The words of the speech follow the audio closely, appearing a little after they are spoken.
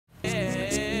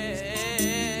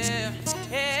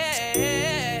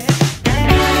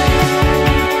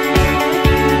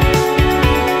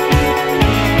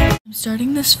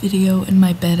starting this video in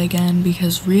my bed again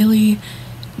because really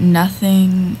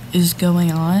nothing is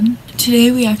going on.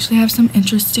 Today we actually have some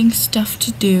interesting stuff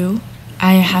to do.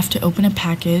 I have to open a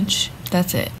package.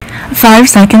 That's it. 5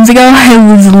 seconds ago,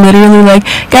 I was literally like,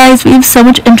 guys, we have so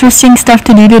much interesting stuff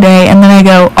to do today, and then I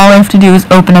go, all I have to do is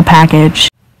open a package.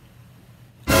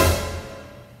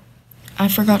 I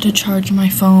forgot to charge my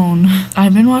phone.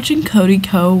 I've been watching Cody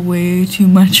Co way too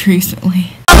much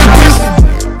recently.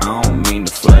 I don't mean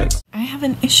to flex. I have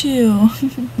an issue.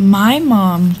 My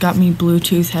mom got me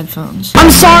Bluetooth headphones.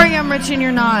 I'm sorry I'm rich and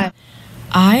you're not.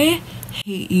 I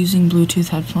hate using Bluetooth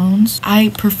headphones.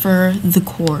 I prefer the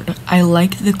cord. I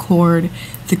like the cord.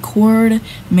 The cord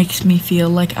makes me feel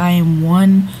like I am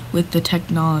one with the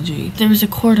technology. There was a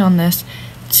cord on this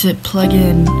to plug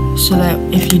in so that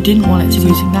if you didn't want it to be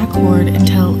using that cord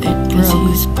until it broke, it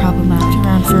was problematic.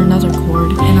 Around for another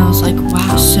cord, and I was like,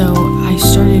 wow. So I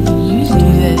started using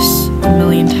this a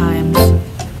million times.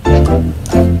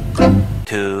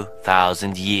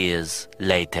 2,000 years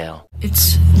later.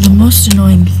 It's the most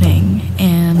annoying thing,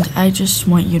 and I just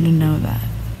want you to know that.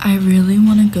 I really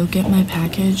want to go get my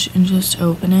package and just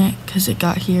open it because it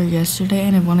got here yesterday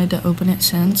and I wanted to open it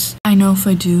since. I know if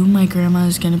I do, my grandma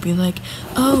is going to be like,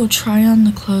 oh, try on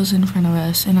the clothes in front of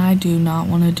us, and I do not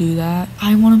want to do that.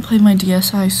 I want to play my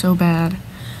DSi so bad.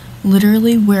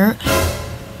 Literally where...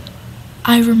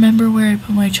 I remember where I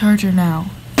put my charger now.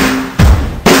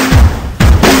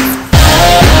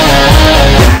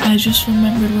 I just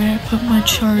remembered where I put my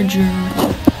charger.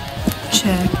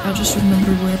 Check. I just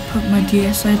remembered where I put my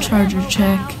DSi charger.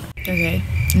 Check. Okay,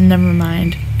 never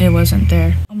mind. It wasn't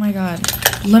there. Oh my god.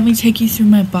 Let me take you through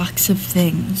my box of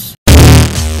things.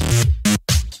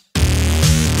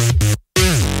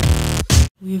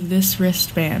 We have this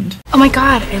wristband. Oh my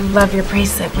god, I love your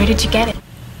bracelet. Where did you get it?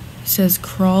 It says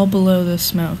crawl below the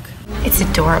smoke. It's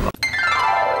adorable.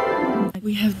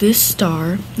 We have this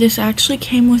star. This actually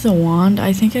came with a wand.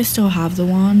 I think I still have the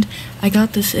wand. I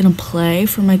got this in a play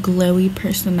for my glowy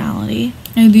personality.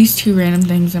 And these two random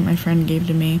things that my friend gave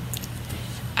to me.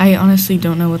 I honestly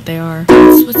don't know what they are.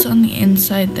 It's what's on the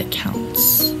inside that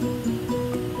counts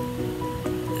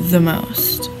the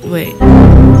most. Wait.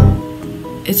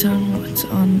 It's on what's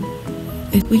on...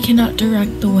 We cannot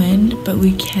direct the wind, but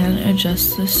we can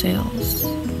adjust the sails.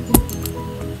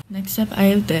 Next up, I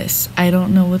have this. I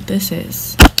don't know what this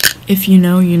is. If you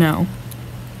know, you know.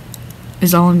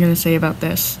 Is all I'm gonna say about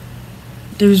this.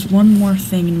 There's one more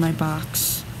thing in my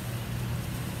box.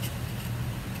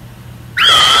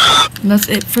 And that's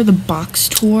it for the box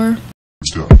tour.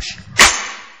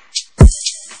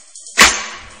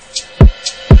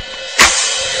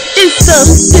 It's up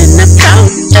in the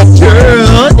pouch,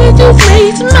 girl. Did you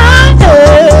freeze my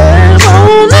head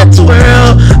on the twirl?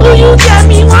 Oh, you got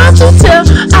me want to tell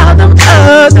all them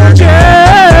other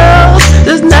girls.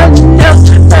 There's nothing else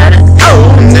better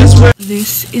on this world.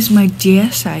 This is my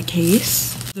DSi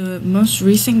case. The most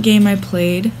recent game I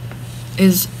played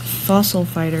is Fossil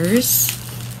Fighters.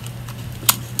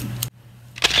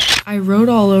 I wrote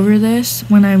all over this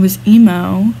when I was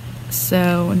emo,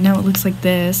 so now it looks like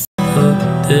this.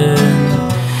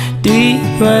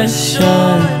 Depression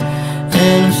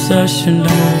and obsession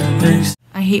don't mix.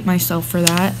 I hate myself for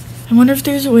that. I wonder if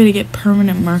there's a way to get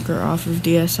permanent marker off of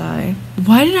DSi.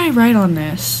 Why did I write on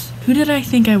this? Who did I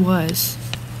think I was?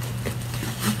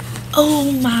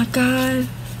 Oh my god.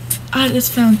 I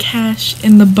just found cash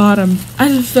in the bottom. I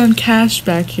just found cash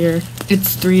back here.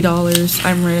 It's $3.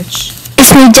 I'm rich.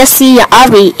 It's me, Jesse,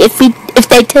 Ari. If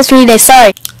they test me, they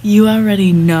sorry. You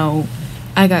already know.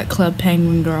 I got Club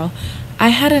Penguin Girl. I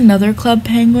had another Club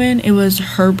Penguin. It was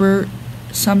Herbert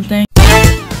something.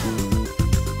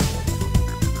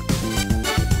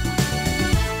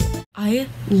 I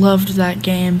loved that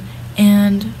game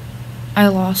and I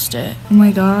lost it. Oh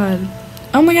my god.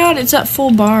 Oh my god, it's at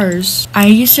full bars. I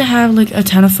used to have like a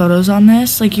ton of photos on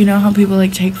this. Like, you know how people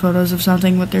like take photos of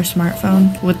something with their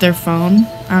smartphone? With their phone.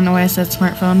 I don't know why I said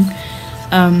smartphone.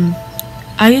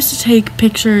 I used to take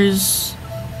pictures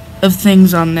of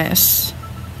things on this.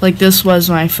 Like, this was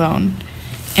my phone.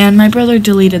 And my brother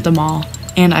deleted them all.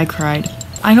 And I cried.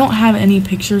 I don't have any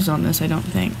pictures on this, I don't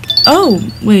think. Oh,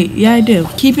 wait, yeah, I do.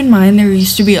 Keep in mind, there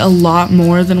used to be a lot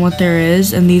more than what there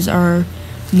is. And these are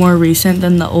more recent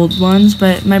than the old ones.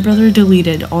 But my brother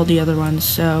deleted all the other ones.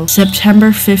 So, September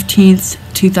 15th,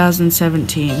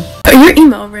 2017. You're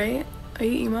emo, right? Are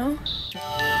you emo?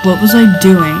 What was I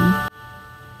doing?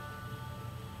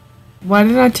 Why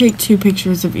did I take 2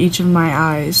 pictures of each of my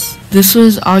eyes? This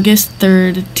was August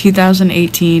 3rd,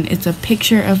 2018. It's a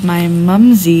picture of my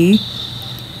mumsy.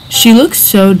 She looks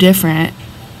so different.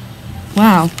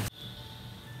 Wow.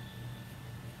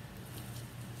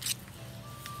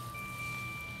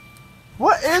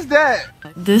 What is that?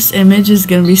 This image is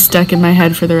gonna be stuck in my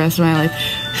head for the rest of my life.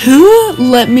 Who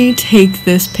let me take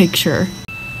this picture?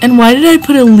 And why did I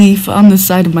put a leaf on the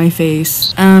side of my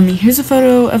face? Here's a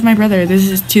photo of my brother. This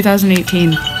is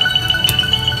 2018.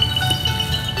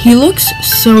 He looks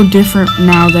so different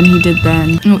now than he did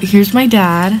then. Oh, here's my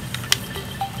dad.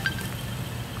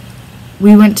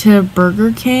 We went to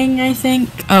Burger King, I think.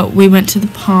 Oh, we went to the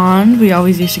pond. We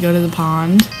always used to go to the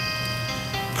pond.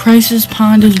 Price's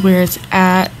Pond is where it's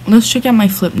at. Let's check out my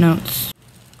flip notes.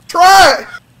 Try!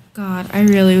 God, I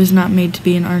really was not made to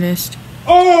be an artist.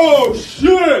 Oh,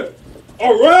 shit!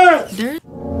 Alright! There.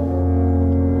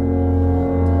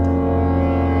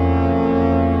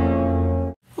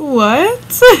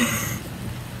 What?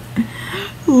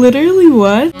 Literally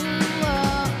what?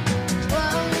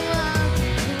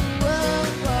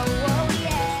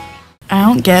 I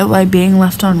don't get why being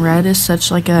left on red is such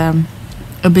like a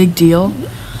big deal.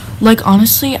 Like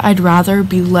honestly, I'd rather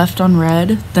be left on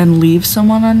red than leave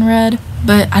someone on red,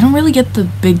 but I don't really get the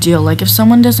big deal. Like if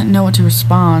someone doesn't know what to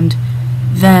respond,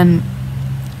 then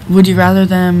would you rather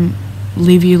them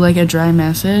leave you like a dry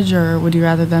message, or would you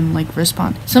rather them like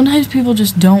respond? Sometimes people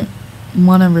just don't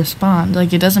want to respond.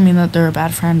 Like it doesn't mean that they're a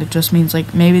bad friend. It just means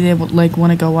like maybe they would like want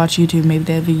to go watch YouTube. Maybe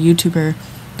they have a YouTuber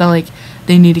that like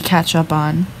they need to catch up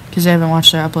on because they haven't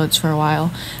watched their uploads for a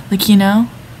while. Like, you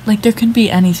know, like there could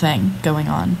be anything going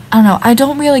on. I don't know. I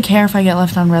don't really care if I get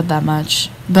left on red that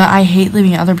much, but I hate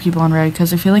leaving other people on red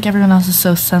because I feel like everyone else is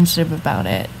so sensitive about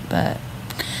it. But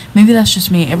maybe that's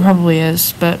just me. It probably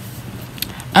is, but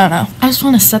I don't know. I just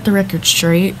want to set the record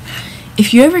straight.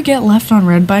 If you ever get left on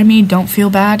red by me, don't feel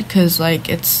bad because like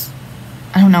it's,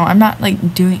 I don't know. I'm not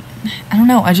like doing, I don't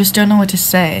know. I just don't know what to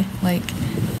say. Like,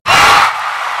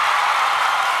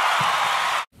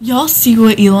 y'all see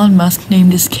what Elon Musk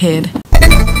named his kid?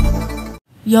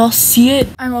 Y'all see it?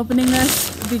 I'm opening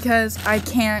this because I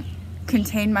can't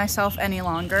contain myself any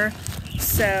longer.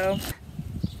 So,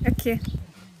 okay.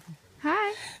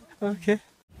 Hi. Okay.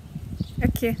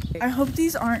 Okay. I hope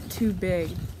these aren't too big.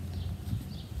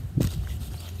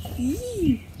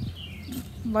 Eee.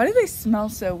 Why do they smell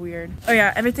so weird? Oh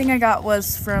yeah, everything I got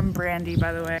was from Brandy,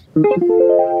 by the way.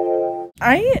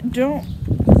 I don't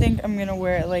think I'm gonna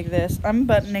wear it like this. I'm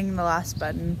buttoning the last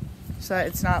button so that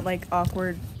it's not like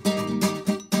awkward.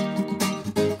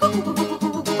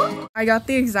 I got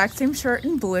the exact same shirt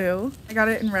in blue. I got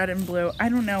it in red and blue. I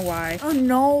don't know why. Oh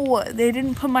no, they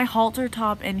didn't put my halter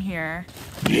top in here.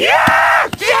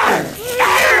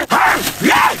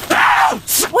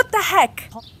 What the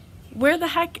heck? Where the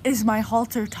heck is my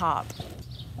halter top?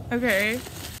 Okay,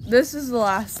 this is the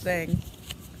last thing.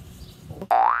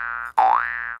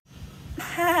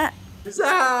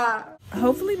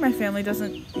 Hopefully my family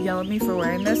doesn't yell at me for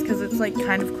wearing this because it's like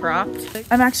kind of cropped.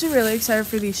 I'm actually really excited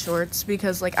for these shorts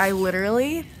because like I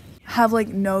literally have like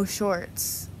no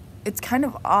shorts. It's kind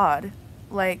of odd.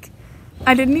 Like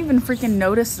I didn't even freaking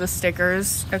notice the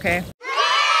stickers. Okay.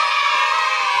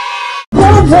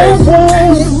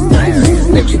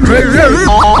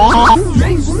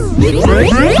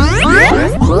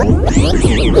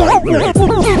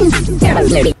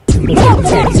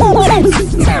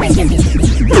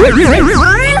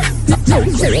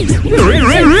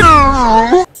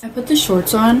 I put the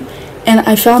shorts on and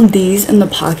I found these in the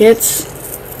pockets.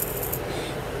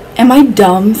 Am I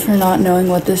dumb for not knowing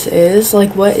what this is?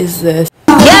 Like, what is this?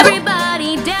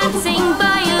 Everybody dancing,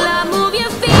 baila, move your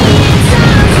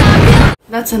feet.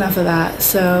 That's enough of that.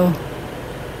 So,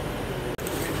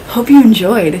 hope you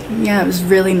enjoyed. Yeah, it was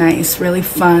really nice, really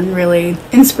fun, really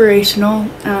inspirational.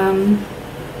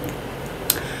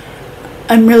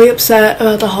 I'm really upset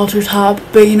about the halter top,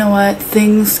 but you know what?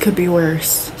 Things could be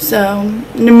worse. So,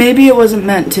 maybe it wasn't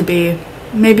meant to be.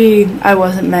 Maybe I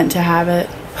wasn't meant to have it.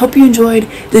 Hope you enjoyed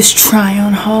this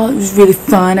try-on haul. It was really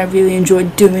fun. I really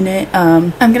enjoyed doing it.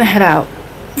 I'm gonna head out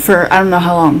for I don't know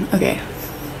how long. Okay.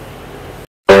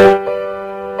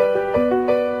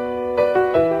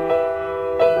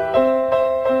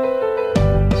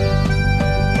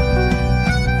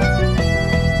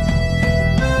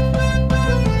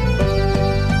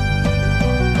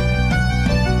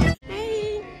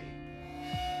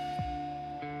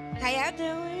 How y'all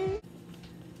doing?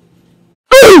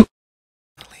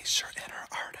 Release your inner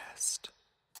artist.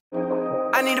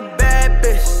 I need a bad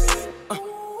bitch.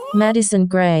 Madison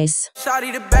Grace.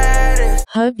 Shawty the baddest.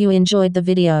 Hope you enjoyed the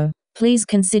video. Please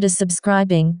consider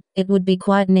subscribing, it would be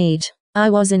quite neat. I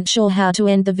wasn't sure how to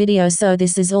end the video, so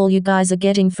this is all you guys are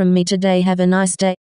getting from me today. Have a nice day.